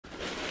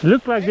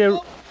Look like they're...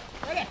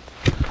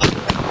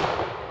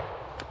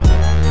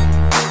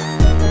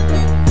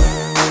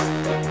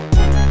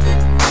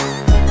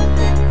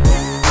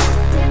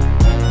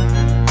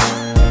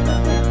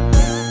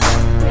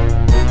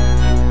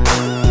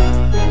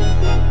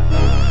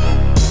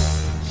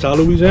 South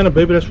Louisiana,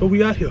 baby, that's what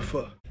we out here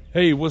for.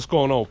 Hey, what's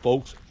going on,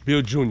 folks?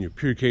 Bill Jr.,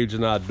 Pure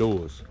Cajun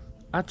Outdoors.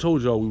 I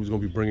told y'all we was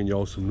gonna be bringing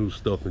y'all some new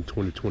stuff in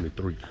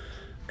 2023.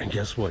 And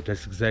guess what?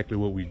 That's exactly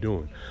what we're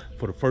doing.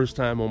 For the first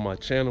time on my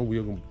channel,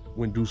 we're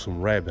gonna do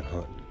some rabbit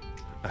hunting.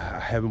 I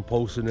haven't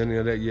posted any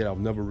of that yet. I've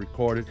never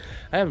recorded.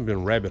 I haven't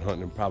been rabbit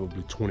hunting in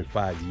probably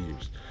 25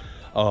 years.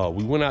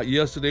 We went out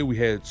yesterday. We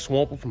had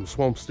Swamper from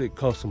Swamp Stick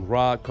Custom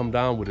Rod come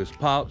down with his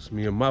pops.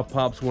 Me and my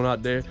pops went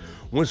out there,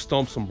 went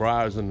stomped some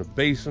briars in the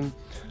basin,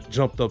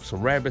 jumped up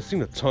some rabbits,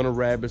 seen a ton of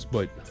rabbits,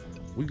 but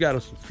we got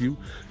us a few,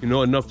 you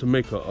know, enough to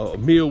make a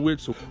meal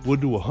with. So we'll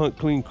do a hunt,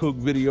 clean, cook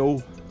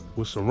video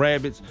with some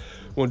rabbits.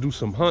 We're gonna do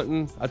some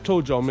hunting. I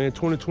told y'all, man,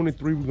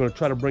 2023, we're gonna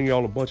try to bring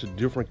y'all a bunch of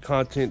different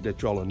content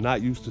that y'all are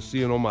not used to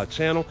seeing on my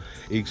channel,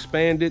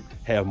 expand it,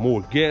 have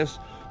more guests,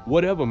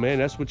 whatever, man.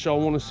 That's what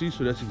y'all want to see,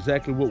 so that's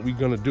exactly what we're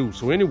gonna do.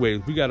 So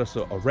anyways, we got us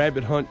a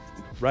rabbit hunt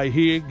right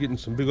here, getting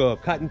some big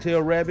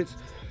cottontail rabbits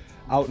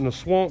out in the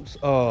swamps.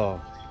 I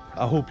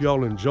hope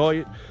y'all enjoy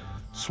it.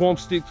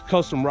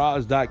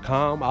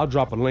 SwampSticksCustomRods.com. I'll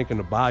drop a link in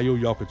the bio.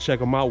 Y'all can check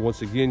them out.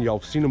 Once again, y'all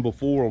have seen them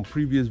before on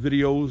previous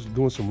videos,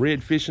 doing some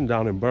red fishing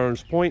down in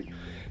Burns Point.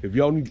 If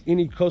y'all need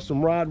any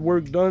custom rod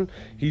work done,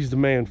 he's the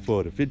man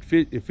for it.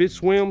 If it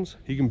swims,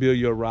 he can build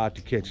you a rod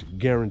to catch it,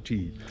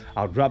 guaranteed.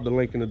 I'll drop the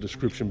link in the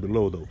description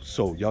below though,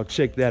 so y'all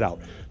check that out.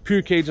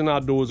 Pure Cajun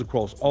Outdoors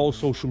across all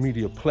social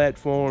media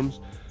platforms.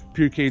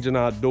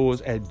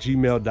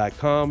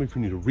 PureCajunOutdoors@gmail.com. If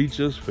you need to reach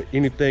us for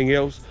anything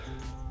else,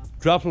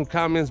 drop some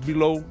comments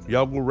below.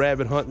 Y'all go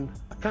rabbit hunting.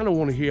 I kind of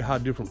want to hear how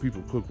different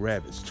people cook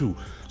rabbits too.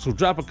 So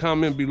drop a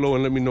comment below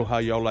and let me know how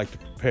y'all like to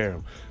prepare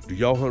them. Do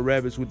y'all hunt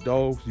rabbits with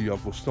dogs? Do y'all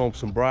go stomp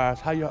some briars?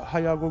 How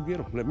y'all go get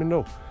them? Let me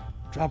know.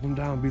 Drop them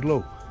down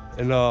below.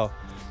 And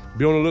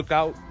be on the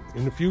lookout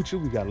in the future.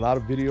 We got a lot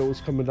of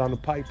videos coming down the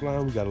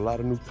pipeline. We got a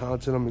lot of new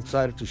content I'm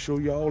excited to show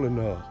y'all.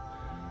 And I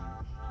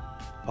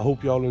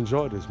hope y'all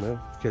enjoy this, man.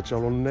 Catch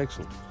y'all on the next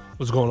one.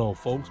 What's going on,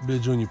 folks? Bill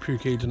Jr., Pure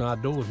Cajun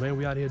Outdoors, man.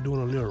 We out here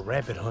doing a little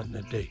rabbit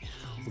hunting today.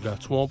 We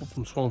got Swamper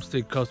from Swamp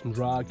Stick Custom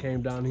Rod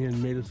came down here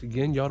and made us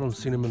again. Y'all done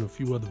seen him in a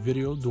few other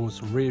videos doing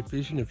some red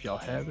fishing. If y'all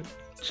haven't,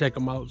 check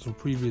them out, some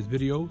previous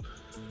videos.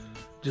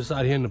 Just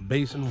out here in the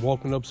basin,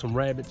 walking up some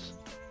rabbits.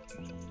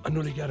 I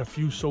know they got a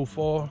few so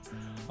far.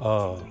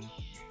 I'm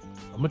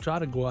gonna try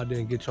to go out there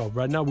and get y'all.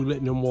 Right now, we're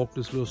letting them walk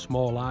this little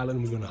small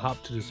island. We're gonna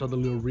hop to this other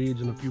little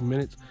ridge in a few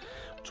minutes.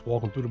 Just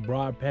walking through the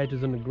briar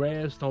patches in the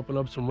grass, stomping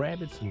up some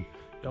rabbits, and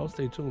y'all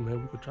stay tuned,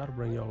 man. We could try to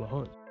bring y'all a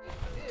hunt.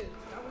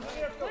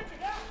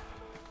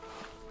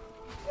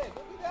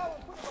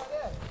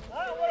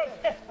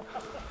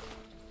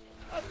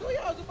 I knew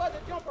y'all was about to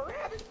jump a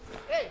rabbit.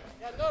 Hey,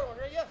 got another one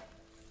right here.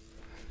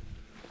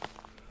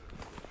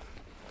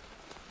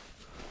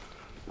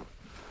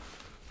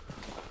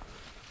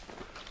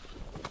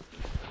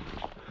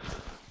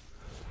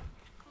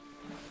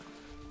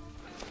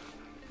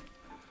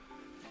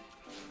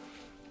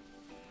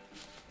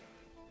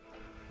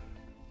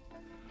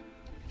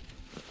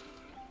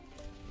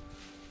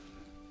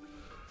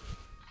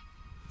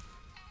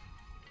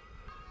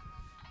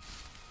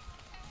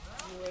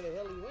 Where the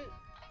hell he went?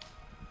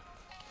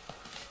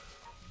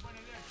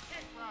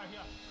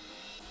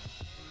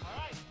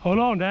 Hold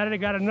on, Daddy, they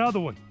got another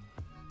one.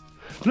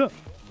 Look.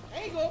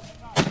 There you go.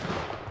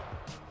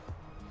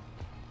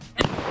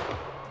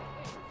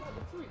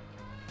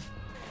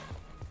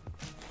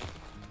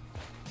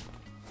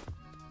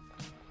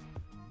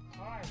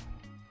 Alright.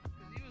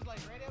 Because he was like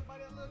right up by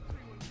that little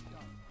tree when you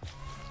shot.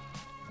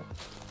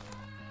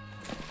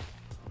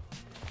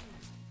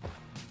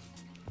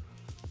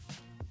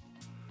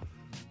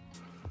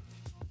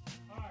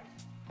 Alright.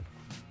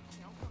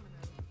 Yeah, I'm coming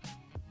at him.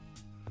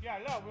 Yeah,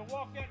 look, we'll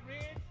walk that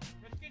ridge.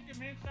 Let's get them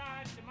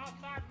inside, them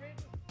outside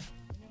ridges,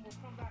 and then we'll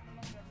come back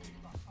along that ridge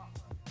by top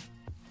right.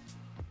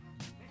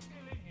 They're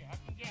still in here.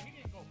 Yeah, he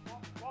didn't go.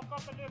 Walk up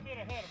a little bit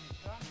ahead of me,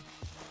 son.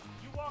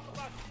 You walk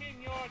about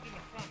 10 yards in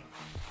the front of me.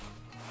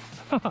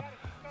 If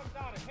he comes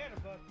out ahead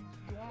of us,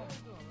 you won't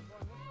do it. We're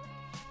going this way?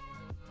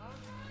 Huh?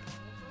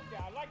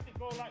 Yeah, I like to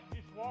go like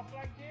this, walk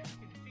like this.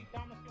 Can you see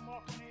Thomas can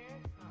walk on the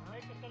edge?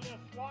 Make us a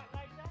little squat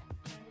like that,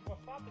 and we're going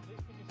to stop at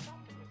this. Can you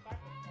stop at this?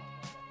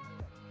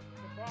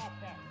 The broad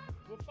path.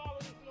 We'll follow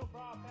this little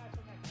broad path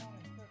in that corner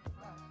and circle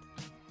back. I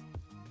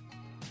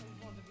just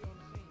wanted to be on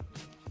the same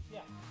field.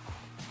 Yeah.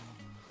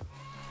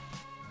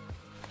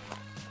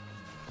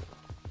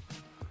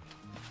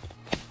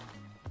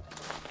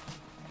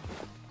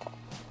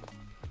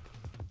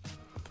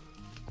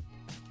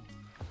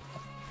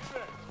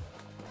 Good.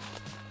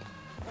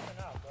 Coming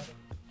out, buddy.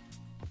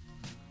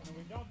 And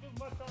we don't do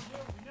much on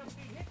here. We never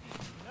see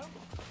hickeys, you know?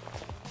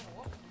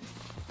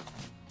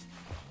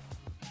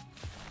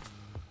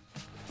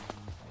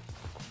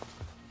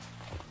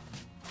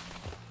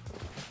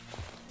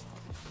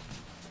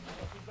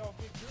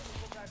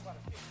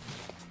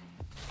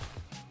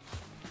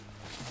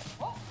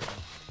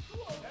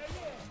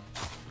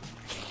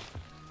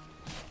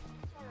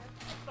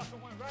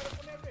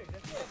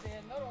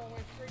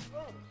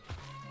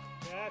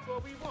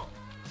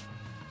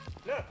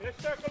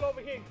 Let's circle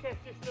over here and catch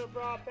this little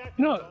broad patch.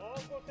 No. All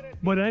go to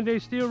that. But ain't they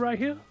still right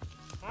here?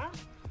 Huh?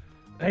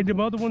 Ain't them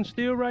other ones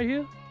still right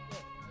here?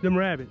 Them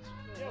rabbits.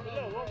 Yeah, but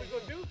look, what we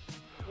gonna do?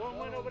 One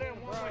went over there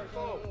and one went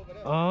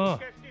forward.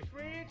 Catch this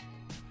ridge.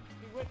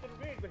 He went to the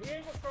ridge, but he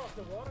ain't gonna cross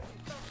the water.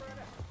 He stopped right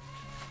there.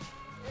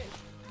 Hey.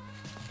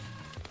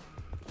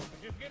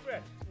 Just get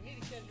ready. We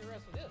need to catch the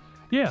rest of this.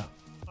 Yeah.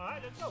 All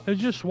right, let's go. Let's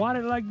just swat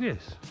it like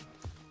this.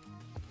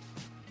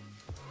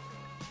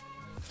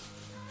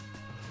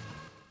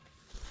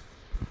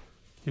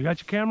 You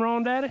got your camera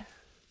on, Daddy?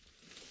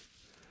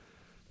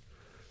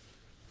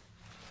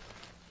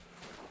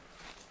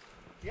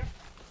 Yep.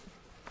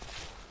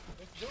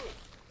 Let's do it.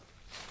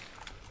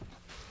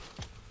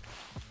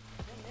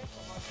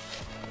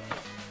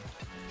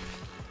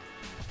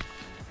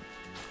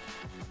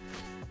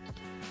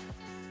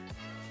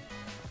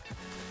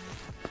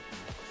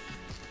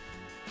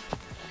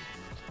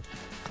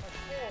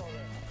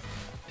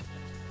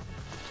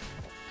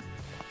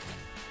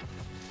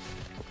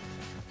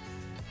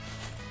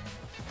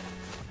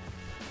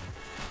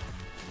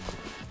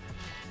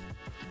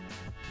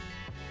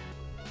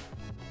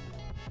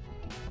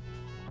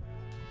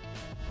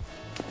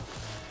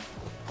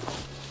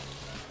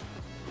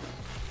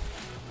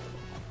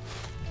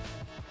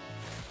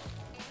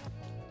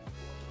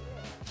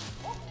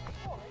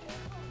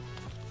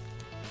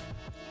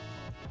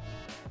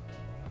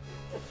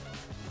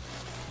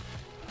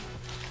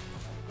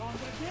 Going to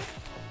the ditch?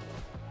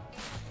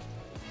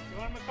 You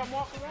want me to come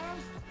walk around?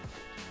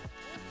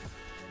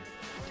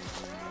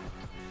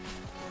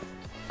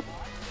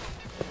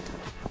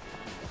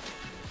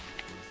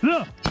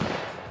 Look!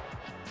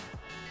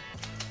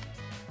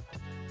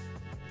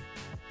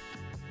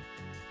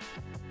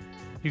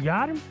 You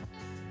got him?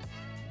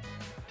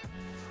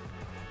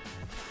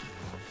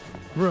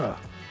 Bruh.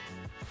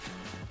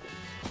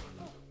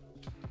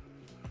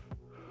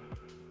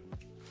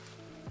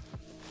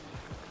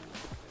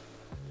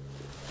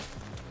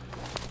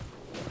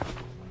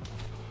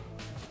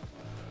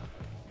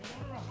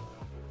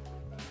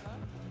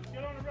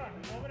 Get on the run.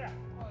 Over there.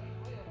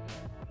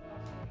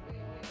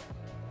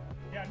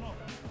 Yeah, no.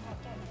 This is my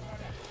son. Right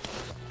there.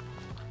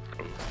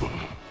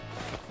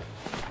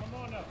 Come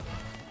on up.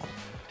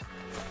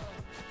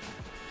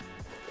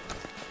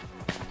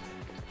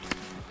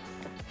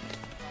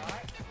 All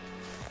right.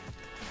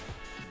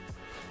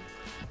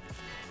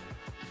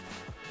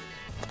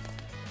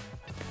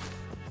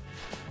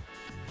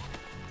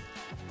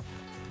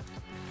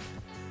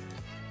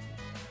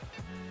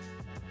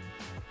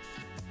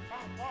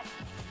 Come, walk.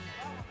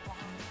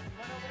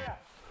 Run over there.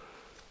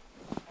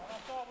 All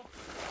right, over.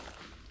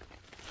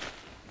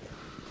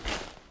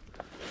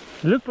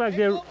 Look like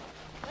they're... Right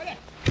there.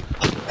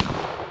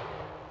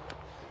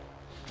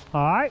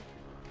 All right.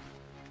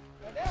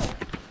 Right there.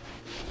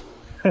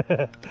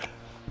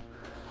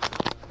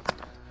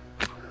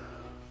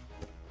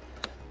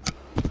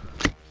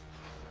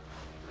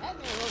 That's not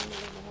rolling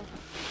no more.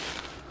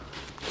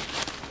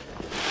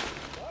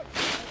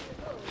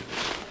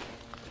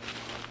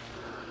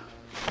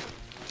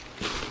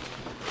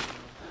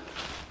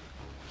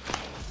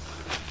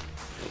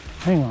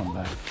 Hang on,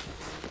 back.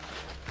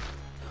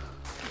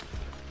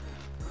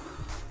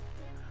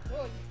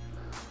 Boy,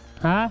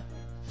 Huh? I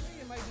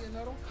think it might be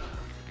another one.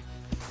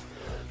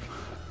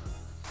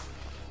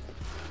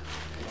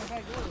 Come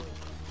back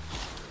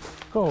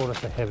over. Oh,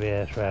 that's a heavy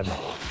ass rabbit.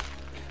 Oh,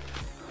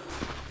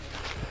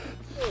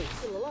 he's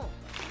still alive.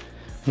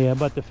 Yeah,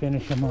 about to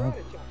finish him Right off.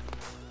 at y'all.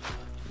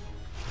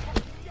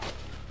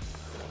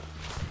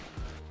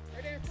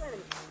 Right there in front of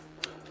me.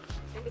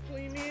 In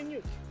between me and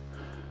you.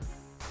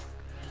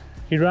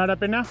 He right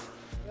up in there?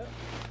 Yep.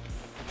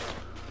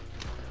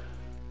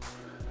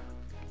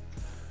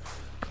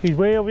 He's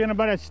way over in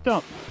by that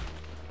stump.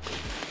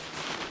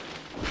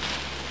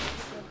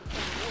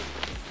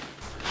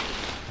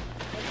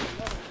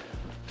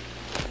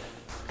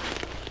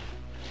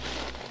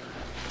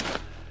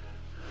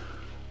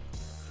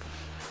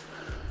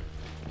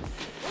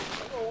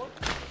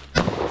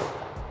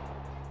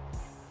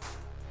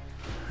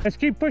 Let's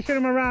keep pushing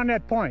him around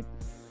that point.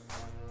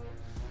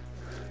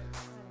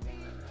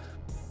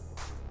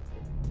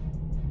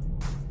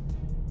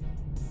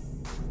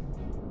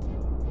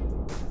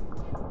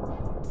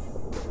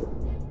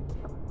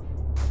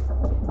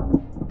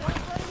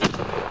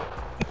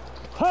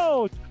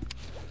 Oh!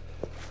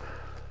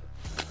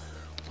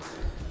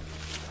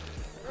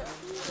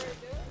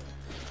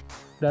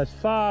 That's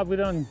 5. We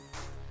done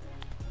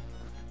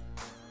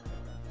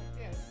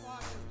Yeah, it's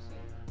 5.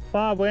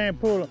 5. We ain't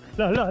pulling.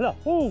 Look, look, look.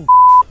 Ooh,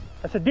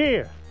 that's a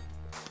deer.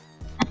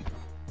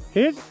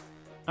 Is it?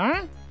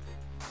 Huh?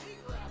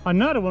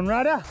 Another one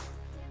right there.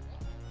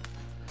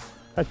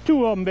 There's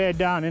 2 of them bed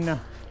down in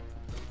there.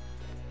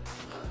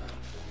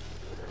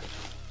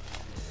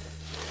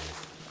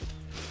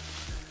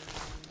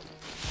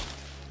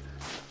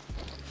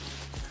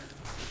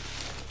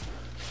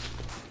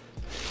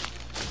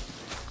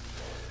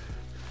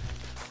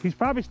 He's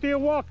probably still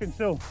walking,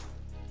 so.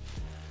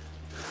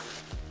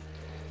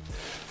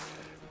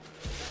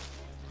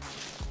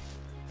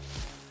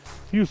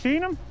 You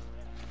seen him?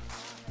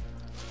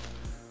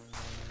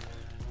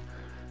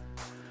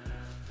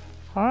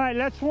 All right,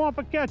 let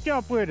Swamper catch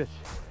up with us.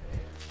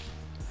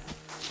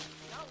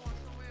 Y'all want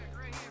somewhere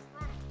right here in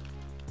front of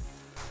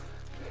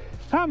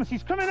me. Thomas,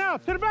 he's coming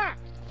out to the back.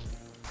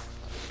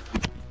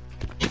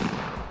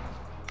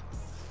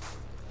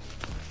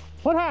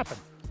 What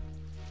happened?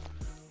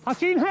 I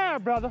seen hair,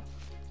 brother.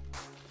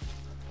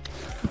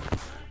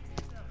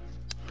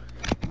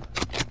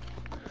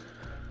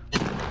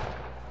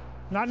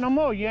 Not no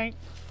more, you ain't.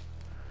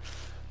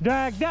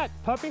 Drag that,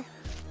 puppy.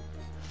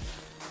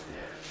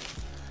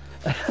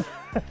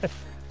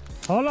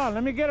 Hold on,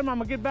 let me get him. I'm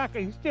gonna get back.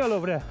 He's still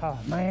over there. Oh,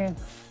 man.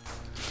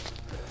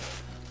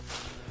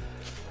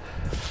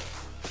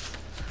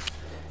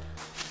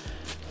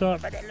 Sorry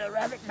about that little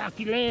rabbit. Knock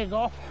your leg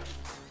off.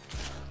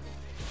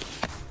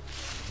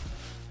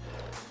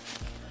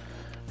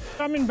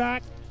 Coming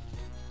back.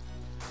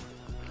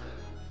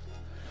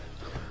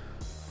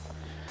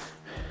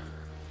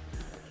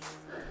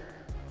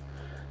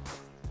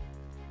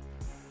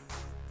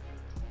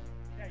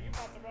 Yeah, you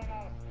about to run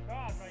out of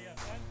cigars right here,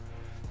 son.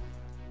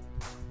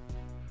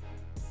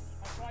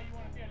 That's why you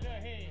want to be a little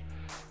head.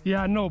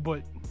 Yeah, I know,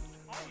 but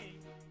I hear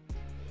you.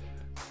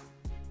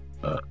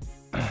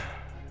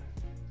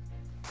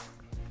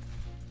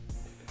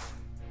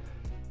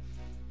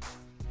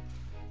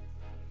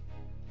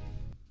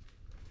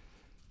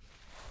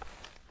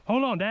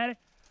 hold on, Daddy.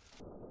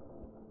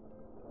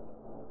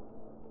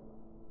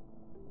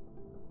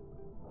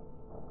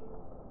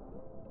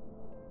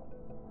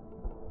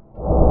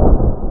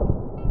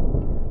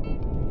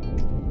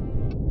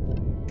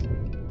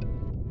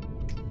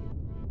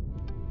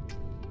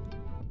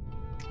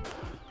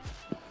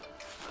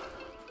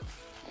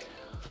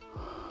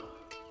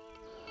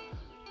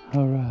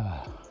 All right.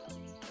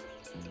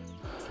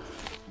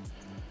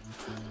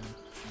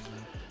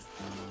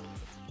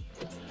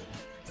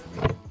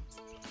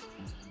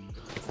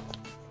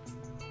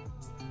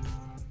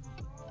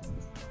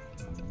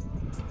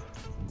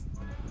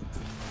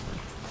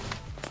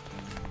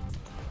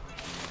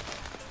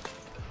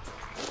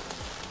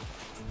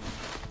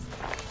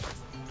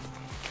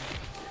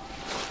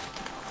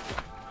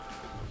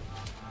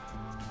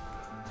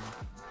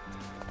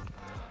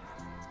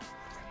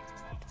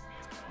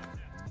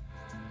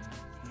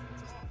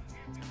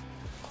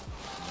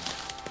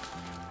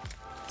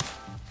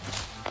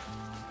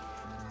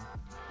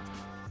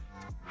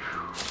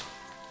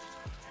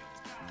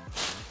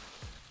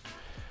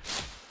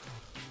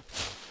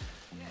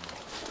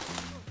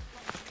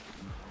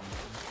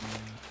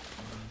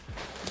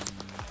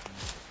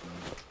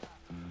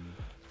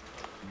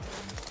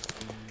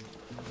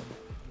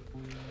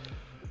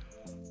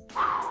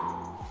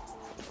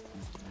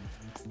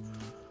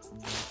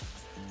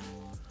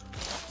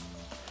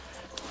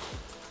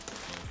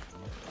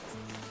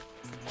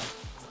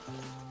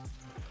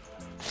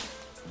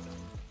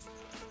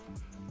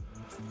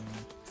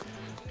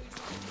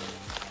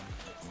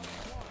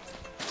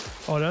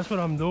 Oh, that's what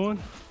I'm doing?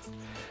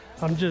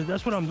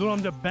 That's what I'm doing,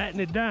 I'm just batting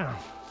it down.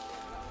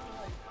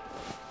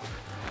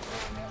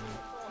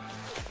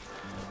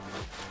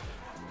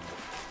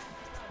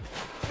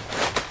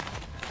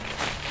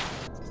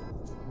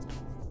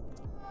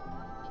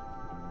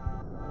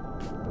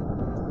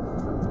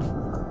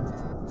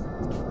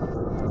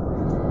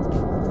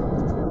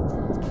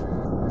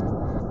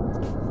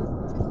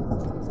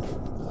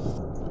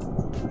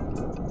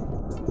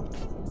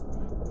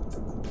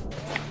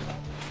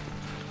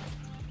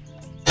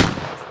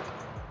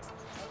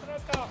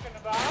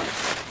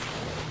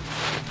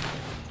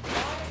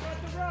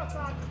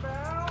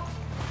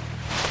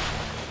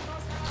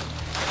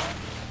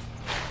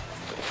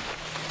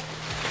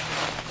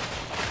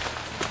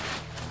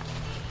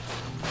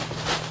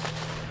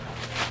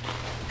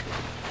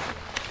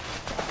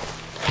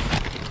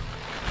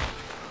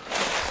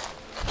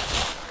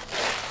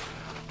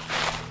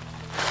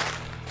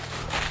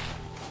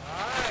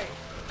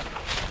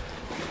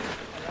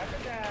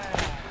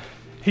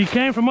 He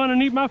came from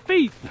underneath my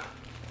feet.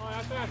 Oh,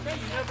 that's what I say.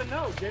 You never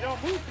know. They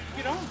don't move till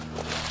you get on.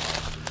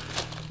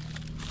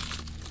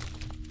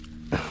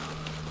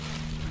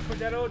 Put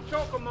that old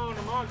choke on them.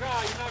 Oh,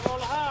 God, you're not going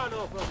to hide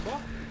off of them,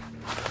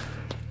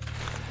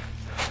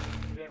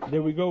 boy.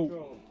 There we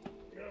go.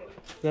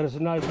 Got us a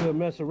nice little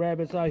mess of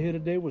rabbits out here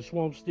today with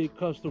Swamp Stick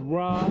custom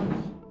rods.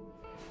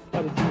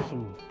 Got to do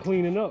some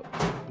cleaning up.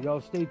 Y'all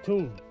stay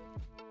tuned.